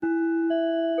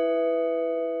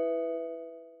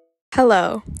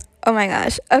Hello. Oh my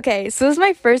gosh. Okay, so this is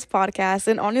my first podcast,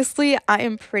 and honestly, I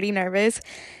am pretty nervous.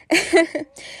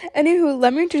 Anywho,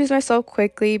 let me introduce myself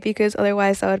quickly because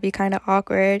otherwise that would be kind of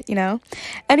awkward.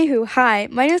 Anywho, hi,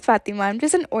 my name is Fatima. I'm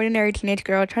just an ordinary teenage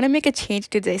girl trying to make a change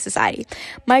to today's society.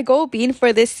 My goal being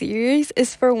for this series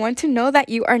is for one to know that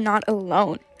you are not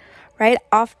alone. Right?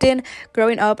 Often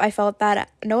growing up, I felt that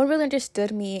no one really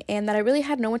understood me and that I really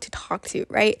had no one to talk to,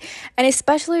 right? And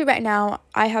especially right now,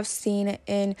 I have seen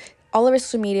in all over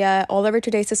social media, all over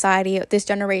today's society, this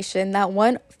generation, that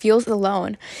one feels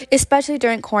alone, especially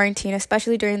during quarantine,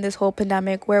 especially during this whole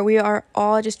pandemic where we are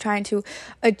all just trying to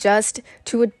adjust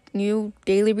to a new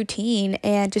daily routine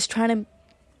and just trying to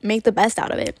make the best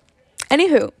out of it.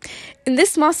 Anywho, in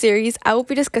this small series, I will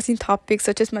be discussing topics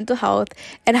such as mental health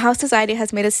and how society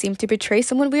has made us seem to betray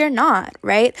someone we are not,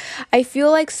 right? I feel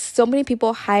like so many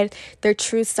people hide their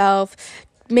true self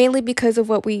mainly because of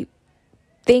what we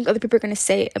think other people are going to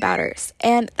say about us.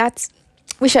 And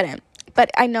we shouldn't. But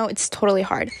I know it's totally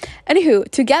hard. Anywho,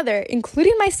 together,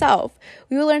 including myself,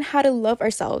 we will learn how to love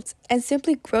ourselves and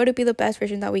simply grow to be the best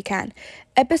version that we can.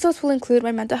 Episodes will include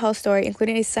my mental health story,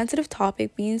 including a sensitive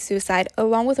topic being suicide,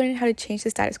 along with learning how to change the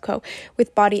status quo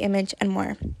with body image and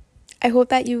more. I hope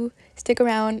that you stick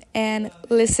around and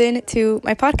listen to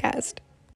my podcast.